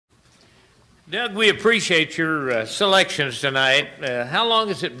Doug, we appreciate your selections tonight. How long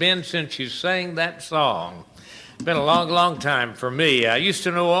has it been since you sang that song? It's been a long, long time for me. I used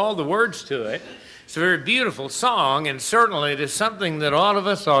to know all the words to it. It's a very beautiful song, and certainly it is something that all of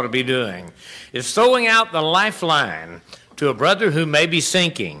us ought to be doing. It's throwing out the lifeline to a brother who may be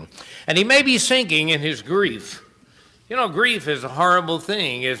sinking, and he may be sinking in his grief. You know, grief is a horrible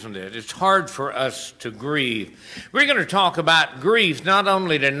thing, isn't it? It's hard for us to grieve. We're going to talk about grief not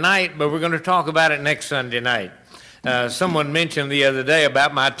only tonight, but we're going to talk about it next Sunday night. Someone mentioned the other day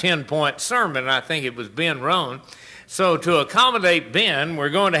about my 10-point sermon. I think it was Ben Rohn. So to accommodate Ben, we're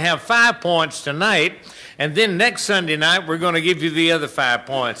going to have 5 points tonight, and then next Sunday night we're going to give you the other 5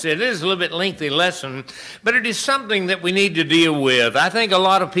 points. It is a little bit lengthy lesson, but it is something that we need to deal with. I think a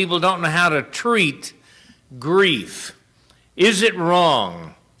lot of people don't know how to treat grief. Is it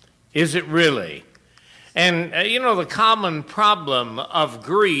wrong? Is it really? And, the common problem of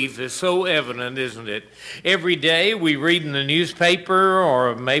grief is so evident, isn't it? Every day we read in the newspaper,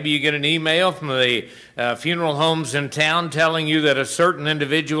 or maybe you get an email from the funeral homes in town telling you that a certain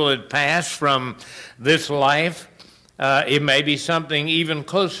individual had passed from this life. It may be something even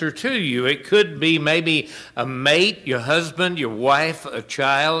closer to you. It could be maybe a mate, your husband, your wife, a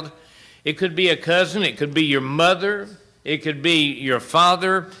child. It could be a cousin. It could be your mother. It could be your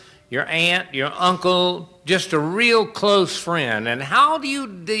father, your aunt, your uncle, just a real close friend. And how do you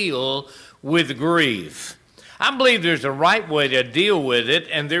deal with grief? I believe there's a right way to deal with it,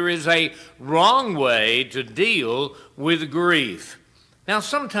 and there is a wrong way to deal with grief. Now,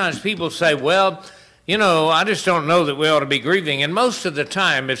 sometimes people say, well, I just don't know that we ought to be grieving. And most of the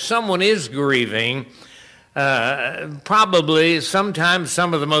time, if someone is grieving, probably sometimes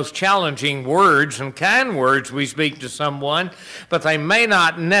some of the most challenging words and kind words we speak to someone, but they may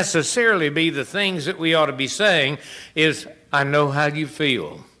not necessarily be the things that we ought to be saying, is, I know how you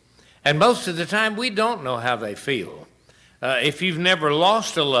feel. And most of the time we don't know how they feel. If you've never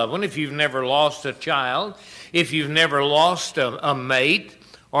lost a loved one, if you've never lost a child, if you've never lost a mate,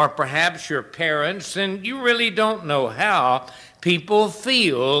 or perhaps your parents, then you really don't know how people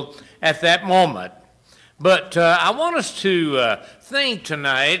feel at that moment. But I want us to think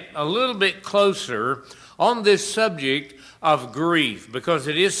tonight a little bit closer on this subject of grief, because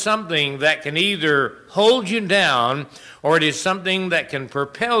it is something that can either hold you down or it is something that can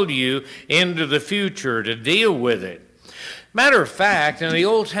propel you into the future to deal with it. Matter of fact, in the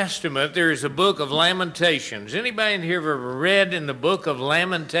Old Testament, there is a book of Lamentations. Anybody in here ever read in the book of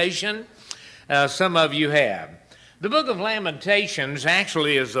Lamentation? Some of you have. The book of Lamentations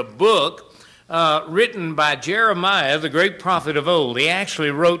actually is a book written by Jeremiah, the great prophet of old. He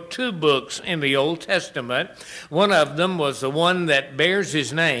actually wrote 2 books in the Old Testament. One of them was the one that bears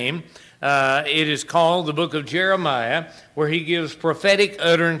his name. It is called the book of Jeremiah, where he gives prophetic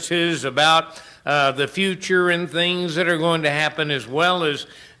utterances about the future and things that are going to happen, as well as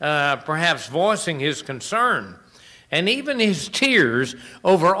perhaps voicing his concern and even his tears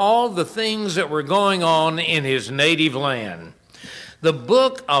over all the things that were going on in his native land. The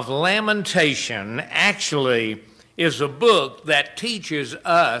book of Lamentation actually is a book that teaches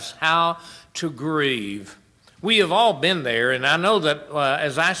us how to grieve. We have all been there, and I know that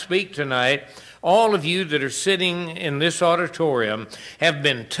as I speak tonight, all of you that are sitting in this auditorium have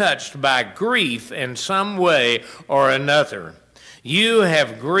been touched by grief in some way or another. You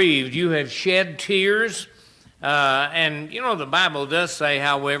have grieved, you have shed tears. And the Bible does say,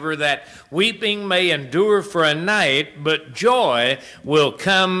 however, that weeping may endure for a night, but joy will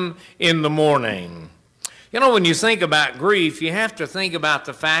come in the morning. When you think about grief, you have to think about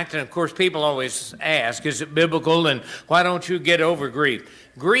the fact, and of course people always ask, is it biblical, and why don't you get over grief?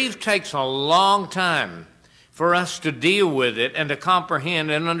 Grief takes a long time for us to deal with it and to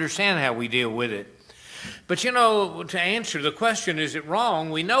comprehend and understand how we deal with it. But to answer the question, is it wrong?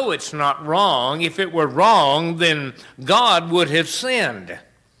 We know it's not wrong. If it were wrong, then God would have sinned.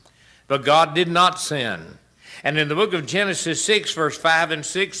 But God did not sin. And in the book of Genesis 6, verse 5 and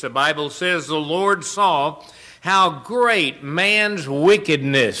 6, the Bible says, the Lord saw how great man's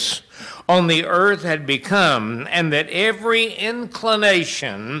wickedness on the earth had become, and that every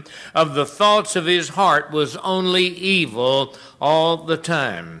inclination of the thoughts of his heart was only evil all the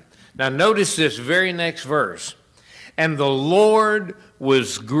time. Now notice this very next verse. And the Lord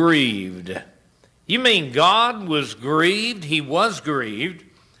was grieved. You mean God was grieved? He was grieved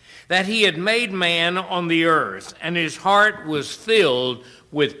that he had made man on the earth, and his heart was filled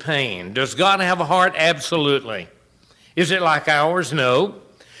with pain. Does God have a heart? Absolutely. Is it like ours? No.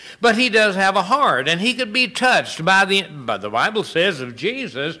 But he does have a heart, and he could be touched by the Bible says of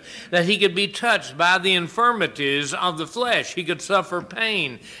Jesus that he could be touched by the infirmities of the flesh. He could suffer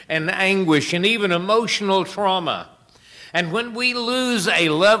pain and anguish and even emotional trauma. And when we lose a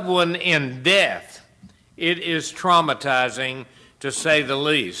loved one in death, it is traumatizing, to say the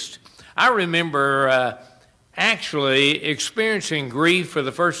least. I remember actually experiencing grief for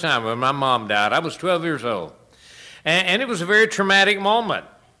the first time when my mom died. I was 12 years old. And it was a very traumatic moment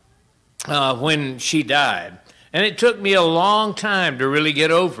when she died. And it took me a long time to really get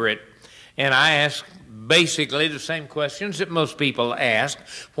over it. And I asked basically the same questions that most people ask.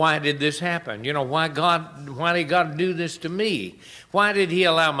 Why did this happen? You know, why did God do this to me? Why did he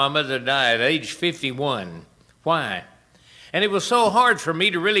allow my mother to die at age 51? Why? And it was so hard for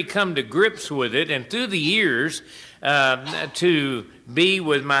me to really come to grips with it. And through the years, to be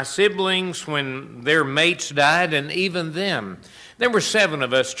with my siblings when their mates died, and even them. There were 7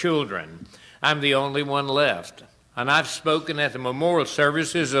 of us children. I'm the only one left. And I've spoken at the memorial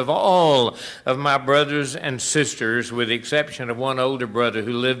services of all of my brothers and sisters, with the exception of one older brother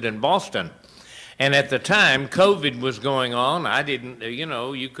who lived in Boston. And at the time, COVID was going on. I didn't,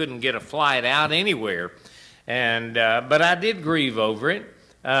 you couldn't get a flight out anywhere. And but I did grieve over it.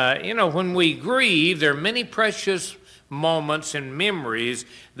 When we grieve, there are many precious moments and memories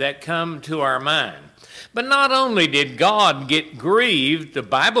that come to our mind. But not only did God get grieved, the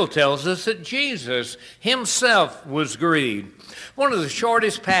Bible tells us that Jesus himself was grieved. One of the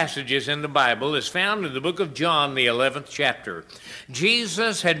shortest passages in the Bible is found in the book of John, the 11th chapter.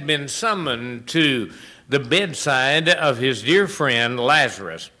 Jesus had been summoned to the bedside of his dear friend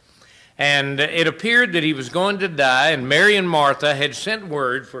Lazarus. And it appeared that he was going to die, and Mary and Martha had sent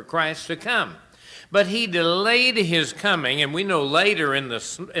word for Christ to come. But he delayed his coming, and we know later in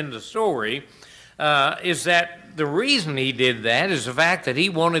the story is that the reason he did that is the fact that he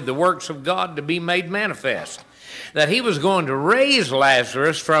wanted the works of God to be made manifest, that he was going to raise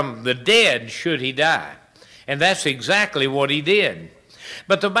Lazarus from the dead should he die. And that's exactly what he did.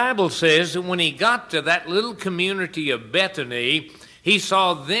 But the Bible says that when he got to that little community of Bethany, he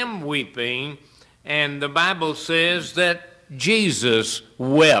saw them weeping, and the Bible says that Jesus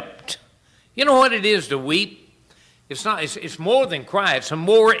wept. You know what it is to weep? It's more than cry. It's a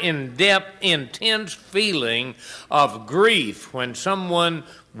more in-depth, intense feeling of grief when someone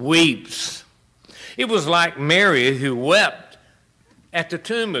weeps. It was like Mary who wept at the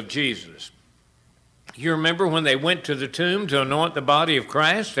tomb of Jesus. You remember when they went to the tomb to anoint the body of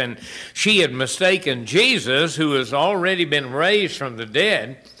Christ, and she had mistaken Jesus, who has already been raised from the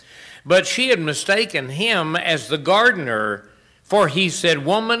dead, but she had mistaken him as the gardener. For he said,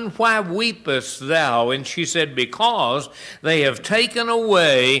 "Woman, why weepest thou?" And she said, "Because they have taken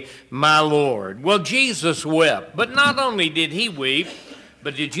away my Lord." Well, Jesus wept, but not only did he weep,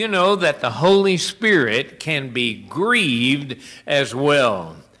 but did you know that the Holy Spirit can be grieved as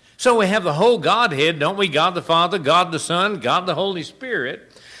well? So we have the whole Godhead, don't we? God the Father, God the Son, God the Holy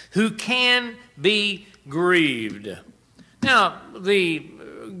Spirit, who can be grieved. Now, the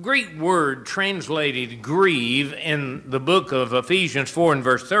Greek word translated grieve in the book of Ephesians 4 and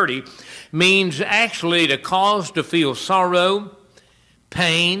verse 30 means actually to cause to feel sorrow,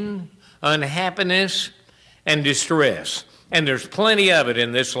 pain, unhappiness, and distress. And there's plenty of it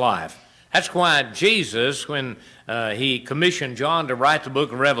in this life. That's why Jesus, when he commissioned John to write the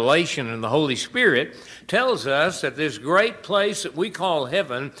book of Revelation, and the Holy Spirit tells us that this great place that we call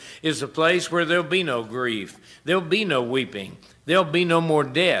heaven is a place where there'll be no grief, there'll be no weeping, there'll be no more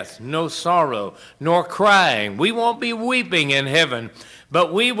death, no sorrow, nor crying. We won't be weeping in heaven,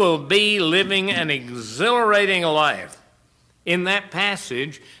 but we will be living an exhilarating life. In that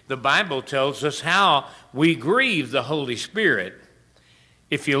passage, the Bible tells us how we grieve the Holy Spirit.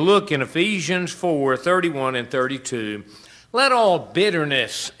 If you look in Ephesians 4, 31 and 32, let all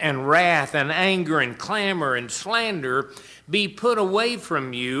bitterness and wrath and anger and clamor and slander be put away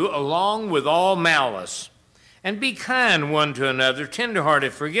from you, along with all malice. And be kind one to another,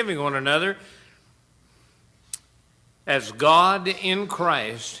 tenderhearted, forgiving one another, as God in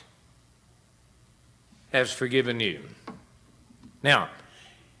Christ has forgiven you. Now,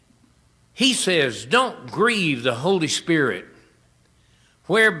 he says, don't grieve the Holy Spirit,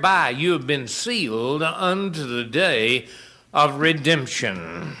 whereby you have been sealed unto the day of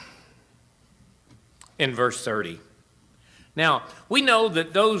redemption, in verse 30. Now, we know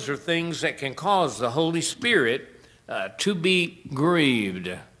that those are things that can cause the Holy Spirit to be grieved.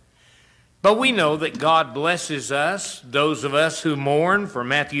 But we know that God blesses us, those of us who mourn, for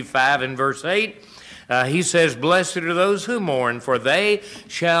Matthew 5 and verse 8. He says, "Blessed are those who mourn, for they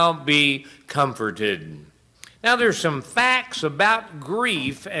shall be comforted." Now, there's some facts about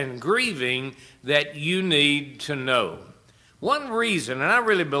grief and grieving that you need to know. One reason, and I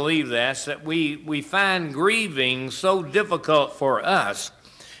really believe this, that we find grieving so difficult for us,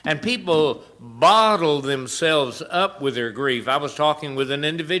 and people bottle themselves up with their grief. I was talking with an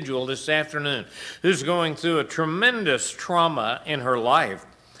individual this afternoon who's going through a tremendous trauma in her life.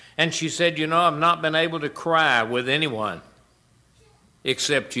 And she said, you know, I've not been able to cry with anyone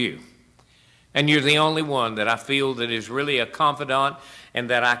except you. And you're the only one that I feel that is really a confidant and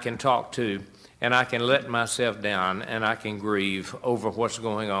that I can talk to, and I can let myself down and I can grieve over what's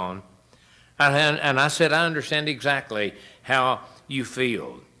going on. And I said, I understand exactly how you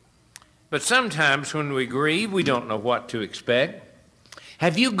feel. But sometimes when we grieve, we don't know what to expect.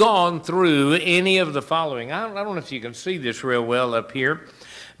 Have you gone through any of the following? I don't know if you can see this real well up here,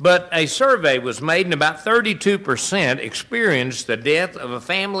 but a survey was made and about 32% experienced the death of a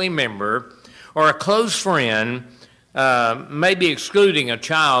family member or a close friend, maybe excluding a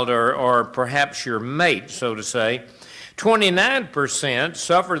child or perhaps your mate, so to say. 29%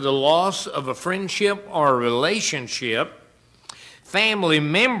 suffered the loss of a friendship or a relationship. Family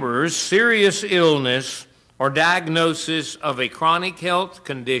members, serious illness or diagnosis of a chronic health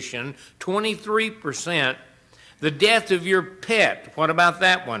condition. 23%. The death of your pet, what about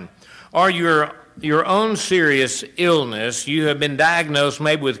that one? Or your own serious illness, you have been diagnosed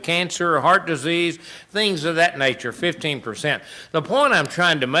maybe with cancer or heart disease, things of that nature, 15%. The point I'm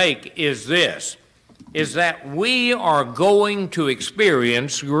trying to make is this, is that we are going to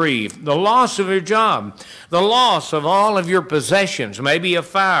experience grief. The loss of your job, the loss of all of your possessions, maybe a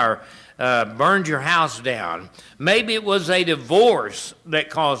fire burned your house down. Maybe it was a divorce that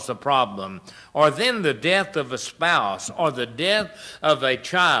caused the problem, or then the death of a spouse, or the death of a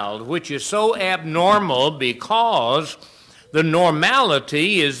child, which is so abnormal because the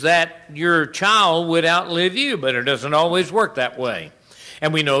normality is that your child would outlive you, but it doesn't always work that way.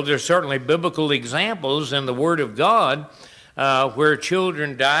 And we know there's certainly biblical examples in the Word of God where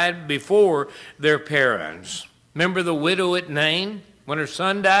children died before their parents. Remember the widow at Nain when her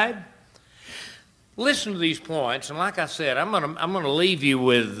son died? Listen to these points, and like I said, I'm going to leave you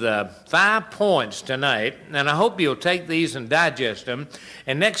with 5 points tonight, and I hope you'll take these and digest them,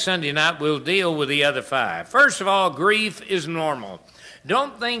 and next Sunday night we'll deal with the other 5. First of all, grief is normal.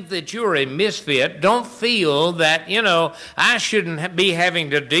 Don't think that you're a misfit. Don't feel that, I shouldn't be having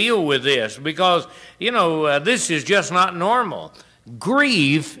to deal with this because, this is just not normal.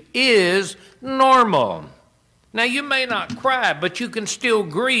 Grief is normal. Now, you may not cry, but you can still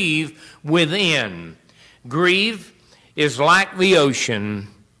grieve within. Grief is like the ocean.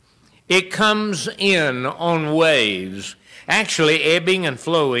 It comes in on waves, actually ebbing and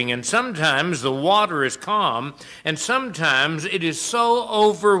flowing, and sometimes the water is calm, and sometimes it is so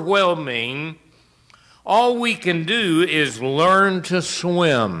overwhelming, all we can do is learn to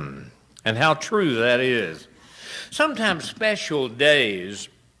swim, and how true that is. Sometimes special days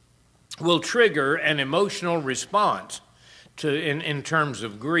will trigger an emotional response in terms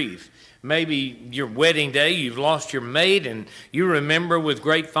of grief. Maybe your wedding day, you've lost your mate, and you remember with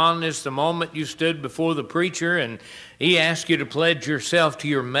great fondness the moment you stood before the preacher and he asked you to pledge yourself to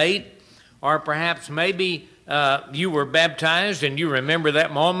your mate. Or perhaps maybe you were baptized and you remember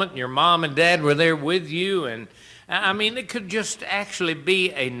that moment, and your mom and dad were there with you. And it could just actually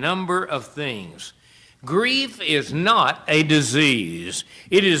be a number of things. Grief is not a disease.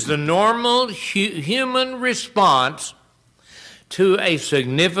 It is the normal human response to a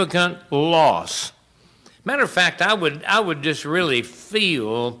significant loss. Matter of fact, I would just really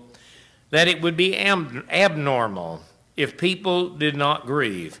feel that it would be abnormal if people did not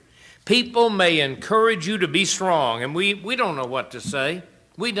grieve. People may encourage you to be strong, and we don't know what to say.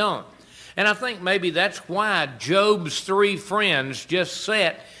 We don't. And I think maybe that's why Job's 3 friends just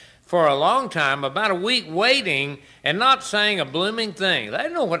sat for a long time, about a week, waiting and not saying a blooming thing. They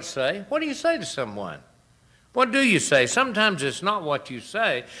didn't know what to say. What do you say to someone? What do you say? Sometimes it's not what you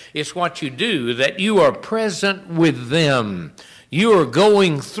say, it's what you do, that you are present with them. You are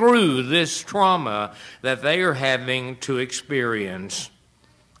going through this trauma that they are having to experience.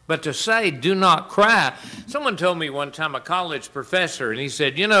 But to say, do not cry. Someone told me one time, a college professor, and he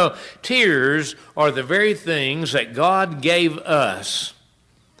said, tears are the very things that God gave us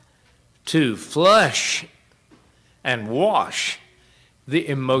to flush and wash the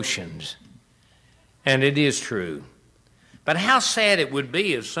emotions. And it is true. But how sad it would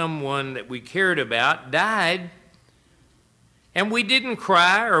be if someone that we cared about died and we didn't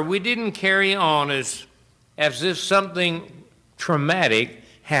cry or we didn't carry on as if something traumatic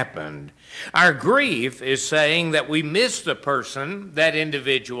happened. Our grief is saying that we miss the person, that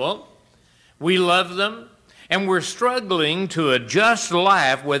individual. We love them, And we're struggling to adjust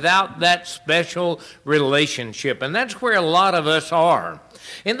life without that special relationship. And that's where a lot of us are.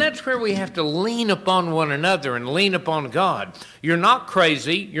 And that's where we have to lean upon one another and lean upon God. You're not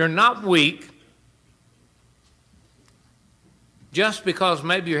crazy. You're not weak. Just because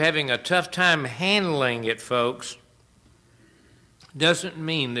maybe you're having a tough time handling it, folks, doesn't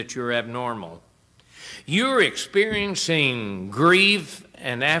mean that you're abnormal. You're experiencing grief,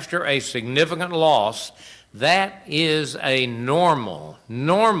 and after a significant loss, that is a normal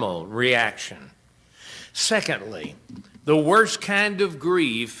reaction. Secondly, the worst kind of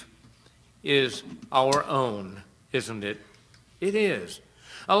grief is our own, isn't it? It is.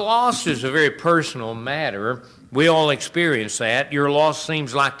 A loss is a very personal matter. We all experience that. Your loss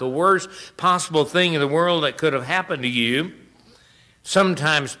seems like the worst possible thing in the world that could have happened to you.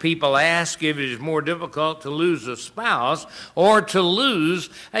 Sometimes people ask if it is more difficult to lose a spouse or to lose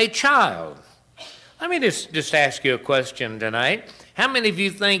a child. Let me just ask you a question tonight. How many of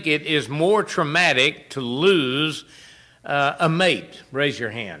you think it is more traumatic to lose a mate? Raise your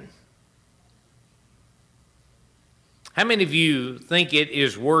hand. How many of you think it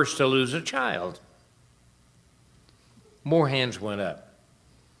is worse to lose a child? More hands went up.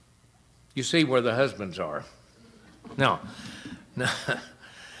 You see where the husbands are. No,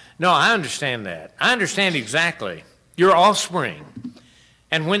 I understand that. I understand exactly. Your offspring.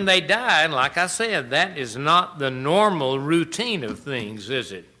 And when they die, like I said, that is not the normal routine of things,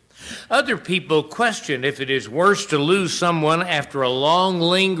 is it? Other people question if it is worse to lose someone after a long,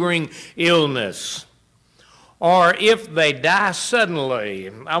 lingering illness, or if they die suddenly.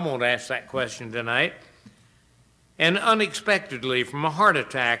 I won't ask that question tonight. And unexpectedly from a heart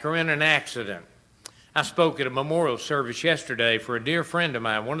attack or in an accident. I spoke at a memorial service yesterday for a dear friend of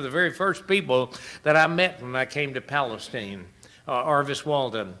mine, one of the very first people that I met when I came to Palestine, Arvis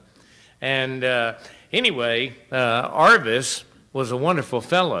Walden. And anyway, Arvis was a wonderful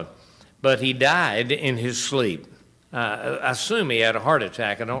fellow, but he died in his sleep. I assume he had a heart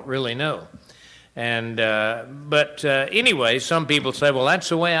attack. I don't really know. And but anyway, some people say, well, that's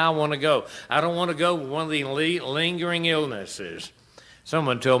the way I want to go. I don't want to go with one of the lingering illnesses.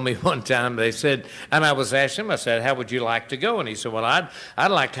 Someone told me one time, they said, and I was asking him, I said, how would you like to go? And he said, well,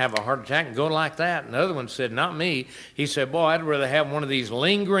 I'd like to have a heart attack and go like that. And the other one said, not me. He said, boy, I'd rather have one of these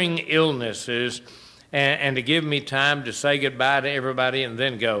lingering illnesses and to give me time to say goodbye to everybody and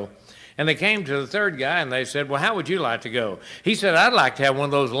then go. And they came to the third guy and they said, well, how would you like to go? He said, I'd like to have one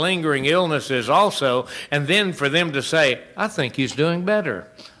of those lingering illnesses also, and then for them to say, I think he's doing better.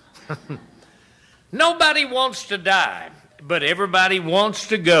 Nobody wants to die, but everybody wants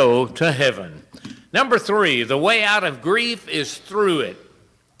to go to heaven. Number 3, the way out of grief is through it,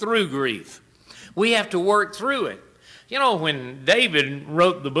 through grief. We have to work through it. You know, when David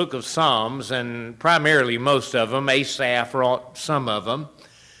wrote the book of Psalms, and primarily most of them, Asaph wrote some of them,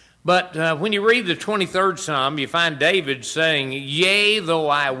 but when you read the 23rd Psalm, you find David saying, yea, though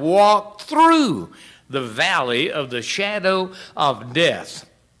I walk through the valley of the shadow of death.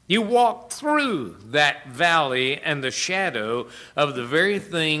 You walk through that valley and the shadow of the very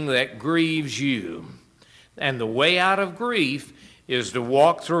thing that grieves you. And the way out of grief is to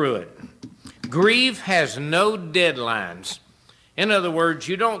walk through it. Grief has no deadlines. In other words,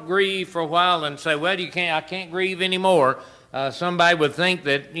 you don't grieve for a while and say, well, I can't grieve anymore. Somebody would think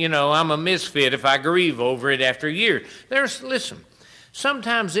that, I'm a misfit if I grieve over it after a year. Listen,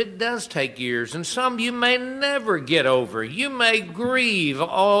 sometimes it does take years, and some you may never get over. You may grieve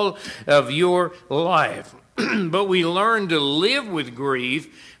all of your life, but we learn to live with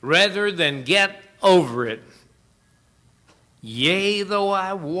grief rather than get over it. Yea, though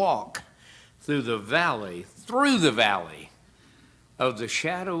I walk through the valley of the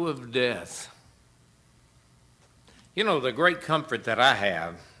shadow of death. You know, the great comfort that I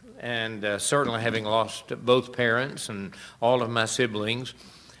have, and certainly having lost both parents and all of my siblings,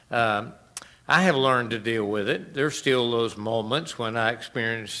 I have learned to deal with it. There's still those moments when I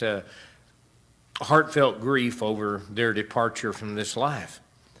experience heartfelt grief over their departure from this life.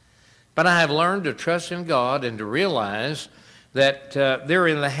 But I have learned to trust in God and to realize that they're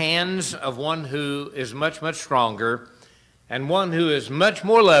in the hands of one who is much, much stronger, and one who is much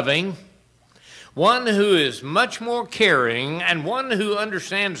more loving, one who is much more caring, and one who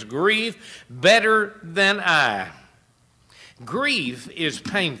understands grief better than I. Grief is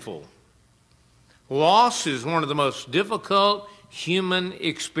painful. Loss is one of the most difficult human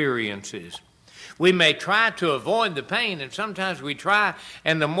experiences. We may try to avoid the pain, and sometimes we try,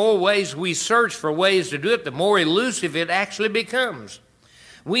 and the more ways we search for ways to do it, the more elusive it actually becomes.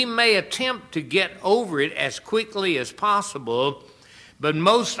 We may attempt to get over it as quickly as possible, But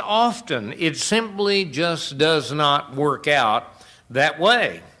most often, it simply just does not work out that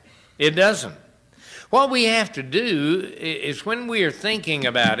way. It doesn't. What we have to do is when we are thinking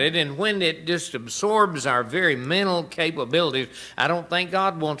about it and when it just absorbs our very mental capabilities, I don't think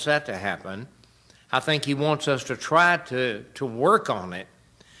God wants that to happen. I think he wants us to try to work on it.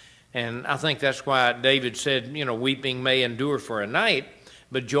 And I think that's why David said, weeping may endure for a night,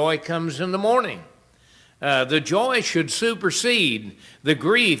 but joy comes in the morning. The joy should supersede the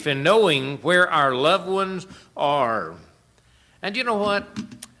grief in knowing where our loved ones are. And you know what?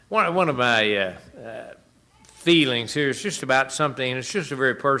 One of my feelings here is just about something, and it's just a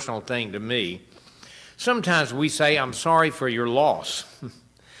very personal thing to me. Sometimes we say, I'm sorry for your loss.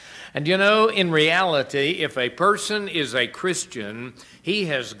 And in reality, if a person is a Christian, he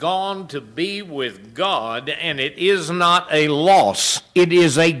has gone to be with God, and it is not a loss, it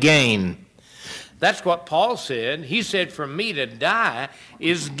is a gain. That's what Paul said. He said, for me to die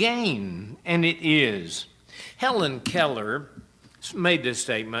is gain, and it is. Helen Keller made this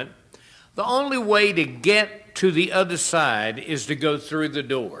statement, the only way to get to the other side is to go through the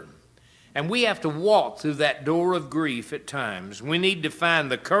door. And we have to walk through that door of grief at times. We need to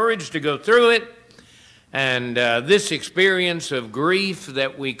find the courage to go through it. And this experience of grief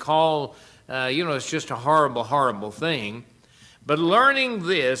that we call, it's just a horrible, horrible thing. But learning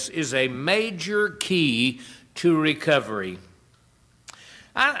this is a major key to recovery.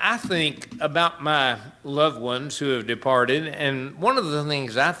 I think about my loved ones who have departed, and one of the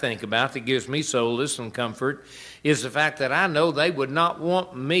things I think about that gives me solace and comfort is the fact that I know they would not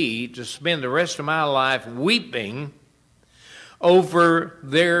want me to spend the rest of my life weeping over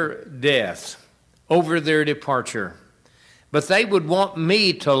their death, over their departure. But they would want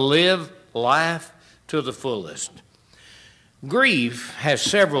me to live life to the fullest. Grief has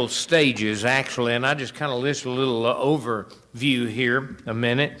several stages, actually, and I just kind of list a little overview here a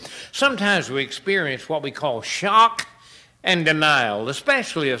minute. Sometimes we experience what we call shock and denial,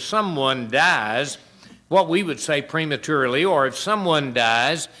 especially if someone dies, what we would say prematurely, or if someone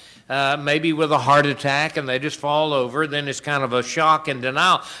dies maybe with a heart attack and they just fall over, then it's kind of a shock and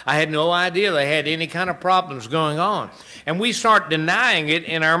denial. I had no idea they had any kind of problems going on. And we start denying it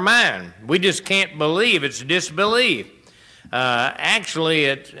in our mind. We just can't believe, it's disbelief. And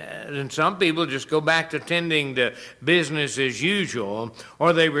some people just go back to tending to business as usual,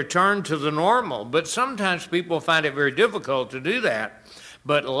 or they return to the normal. But sometimes people find it very difficult to do that.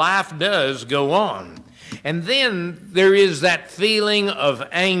 But life does go on. And then there is that feeling of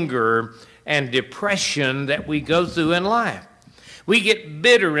anger and depression that we go through in life. We get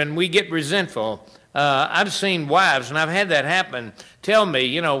bitter and we get resentful. I've seen wives, and I've had that happen, tell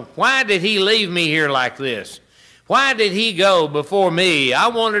me, why did he leave me here like this? Why did he go before me? I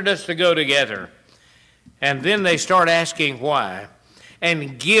wanted us to go together. And then they start asking why.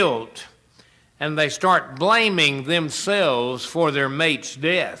 And guilt. And they start blaming themselves for their mate's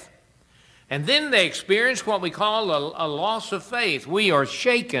death. And then they experience what we call a loss of faith. We are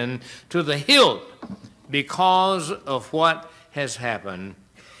shaken to the hilt because of what has happened.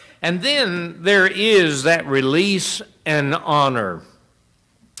 And then there is that release and honor.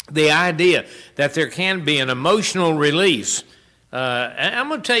 The idea that there can be an emotional release. And I'm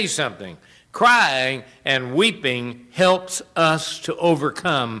going to tell you something. Crying and weeping helps us to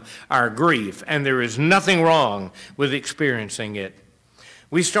overcome our grief, and there is nothing wrong with experiencing it.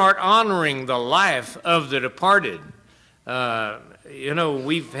 We start honoring the life of the departed.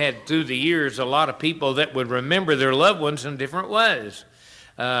 We've had through the years a lot of people that would remember their loved ones in different ways.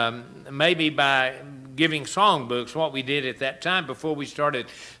 Maybe by giving songbooks, what we did at that time before we started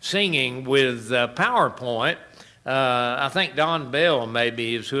singing with PowerPoint. I think Don Bell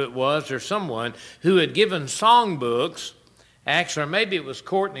maybe is who it was, or someone who had given songbooks. Actually, or maybe it was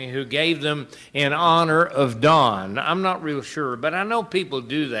Courtney who gave them in honor of Don. I'm not real sure, but I know people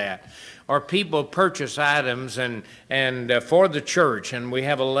do that. Or people purchase items and for the church, and we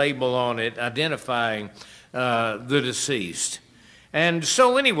have a label on it identifying the deceased. And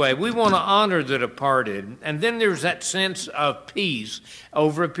so anyway, we want to honor the departed. And then there's that sense of peace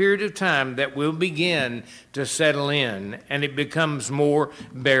over a period of time that will begin to settle in, and it becomes more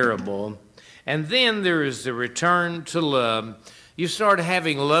bearable. And then there is the return to love. You start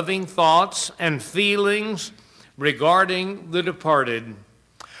having loving thoughts and feelings regarding the departed,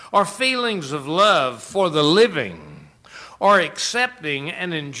 or feelings of love for the living, or accepting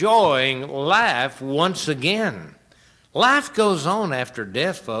and enjoying life once again. Life goes on after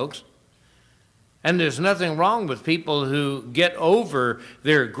death, folks. And there's nothing wrong with people who get over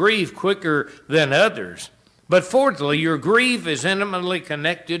their grief quicker than others. But fourthly, your grief is intimately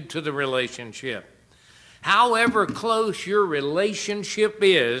connected to the relationship. However close your relationship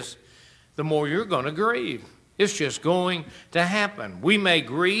is, the more you're going to grieve. It's just going to happen. We may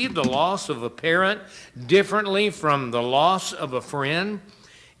grieve the loss of a parent differently from the loss of a friend.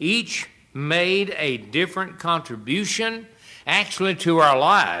 Each made a different contribution actually to our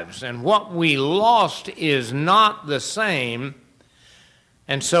lives, and what we lost is not the same,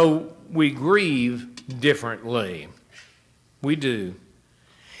 and so we grieve differently. We do.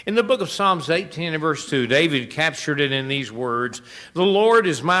 In the book of Psalms 18 and verse 2, David captured it in these words, "The Lord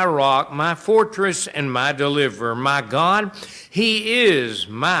is my rock, my fortress, and my deliverer. My God, he is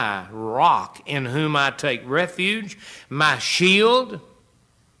my rock in whom I take refuge, my shield."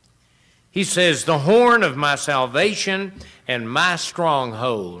 He says, "The horn of my salvation and my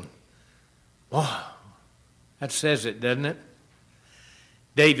stronghold." Oh, that says it, doesn't it?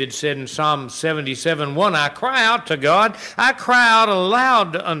 David said in Psalm 77:1, "I cry out to God, I cry out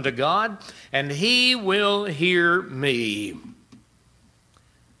aloud unto God, and he will hear me."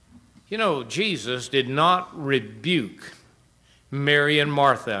 You know, Jesus did not rebuke Mary and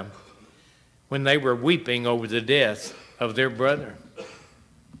Martha when they were weeping over the death of their brother.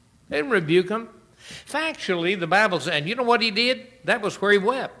 They didn't rebuke them. Factually, the Bible said, you know what he did? That was where he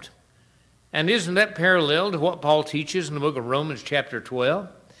wept. And isn't that parallel to what Paul teaches in the book of Romans chapter 12?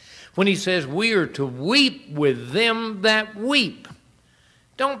 When he says we are to weep with them that weep.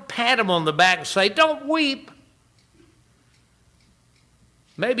 Don't pat them on the back and say, "Don't weep."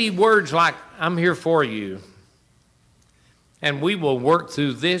 Maybe words like, "I'm here for you, and we will work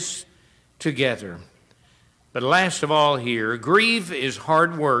through this together." But last of all here, grief is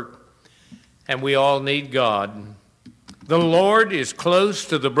hard work, and we all need God. The Lord is close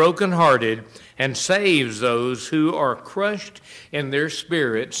to the brokenhearted and saves those who are crushed in their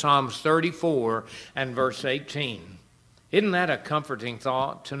spirit. Psalms 34 and verse 18. Isn't that a comforting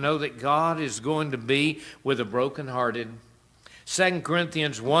thought, to know that God is going to be with the brokenhearted? 2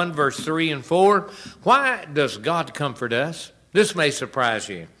 Corinthians 1 verse 3 and 4. Why does God comfort us? This may surprise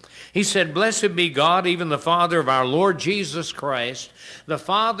you. He said, "Blessed be God, even the Father of our Lord Jesus Christ, the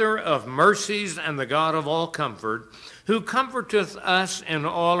Father of mercies and the God of all comfort, who comforteth us in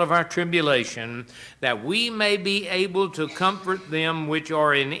all of our tribulation, that we may be able to comfort them which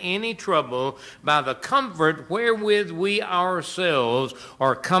are in any trouble by the comfort wherewith we ourselves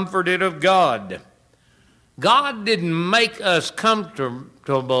are comforted of God." God didn't make us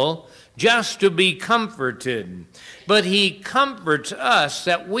comfortable just to be comforted, but he comforts us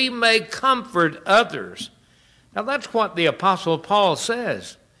that we may comfort others. Now that's what the Apostle Paul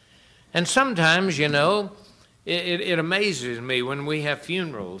says. And sometimes, you know, it amazes me when we have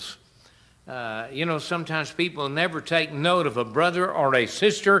funerals. You know, sometimes people never take note of a brother or a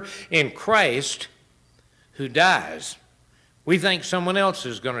sister in Christ who dies. We think someone else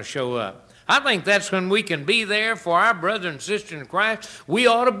is going to show up. I think that's when we can be there for our brother and sister in Christ. We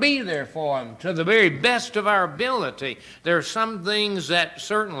ought to be there for them to the very best of our ability. There are some things that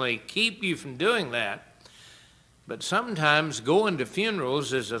certainly keep you from doing that. But sometimes going to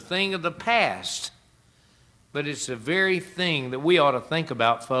funerals is a thing of the past. But it's the very thing that we ought to think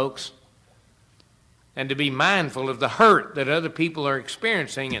about, folks. And to be mindful of the hurt that other people are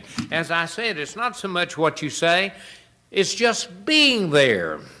experiencing. And as I said, it's not so much what you say, it's just being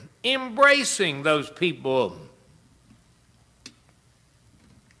there. Embracing those people.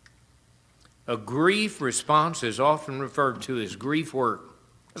 A grief response is often referred to as grief work.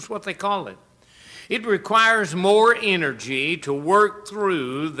 That's what they call it. It requires more energy to work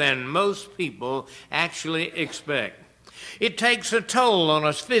through than most people actually expect. It takes a toll on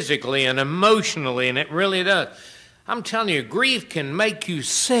us physically and emotionally, and it really does. I'm telling you, grief can make you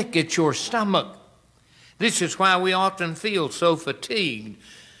sick at your stomach. This is why we often feel so fatigued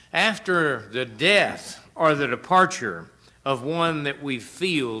after the death or the departure of one that we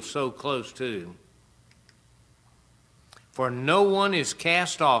feel so close to. For no one is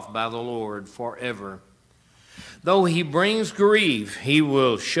cast off by the Lord forever. Though he brings grief, he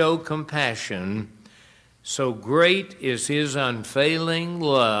will show compassion. So great is his unfailing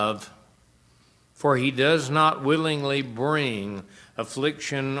love, for he does not willingly bring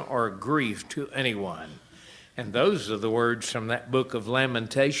affliction or grief to anyone. And those are the words from that book of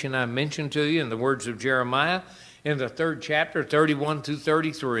Lamentation I mentioned to you, and the words of Jeremiah in the 3rd chapter, 31 through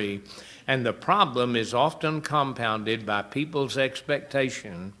 33. And the problem is often compounded by people's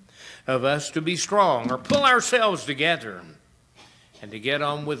expectation of us to be strong or pull ourselves together and to get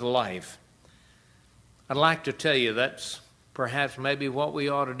on with life. I'd like to tell you that's perhaps maybe what we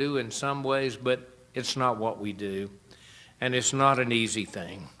ought to do in some ways, but it's not what we do, and it's not an easy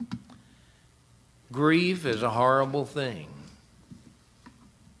thing. Grief is a horrible thing.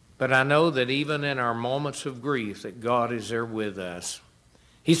 But I know that even in our moments of grief, that God is there with us.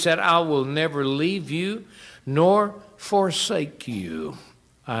 He said, I will never leave you nor forsake you.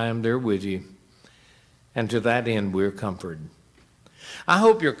 I am there with you. And to that end, we're comforted. I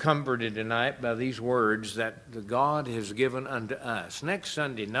hope you're comforted tonight by these words that the God has given unto us. Next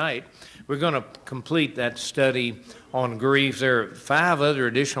Sunday night, we're going to complete that study on grief. There are 5 other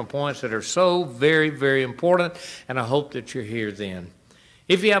additional points that are so very, very important, and I hope that you're here then.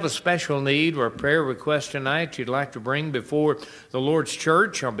 If you have a special need or a prayer request tonight you'd like to bring before the Lord's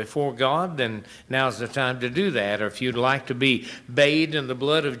church or before God, then now's the time to do that. Or if you'd like to be bathed in the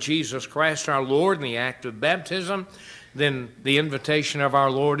blood of Jesus Christ our Lord in the act of baptism, then the invitation of our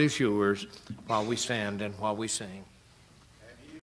Lord is yours while we stand and while we sing.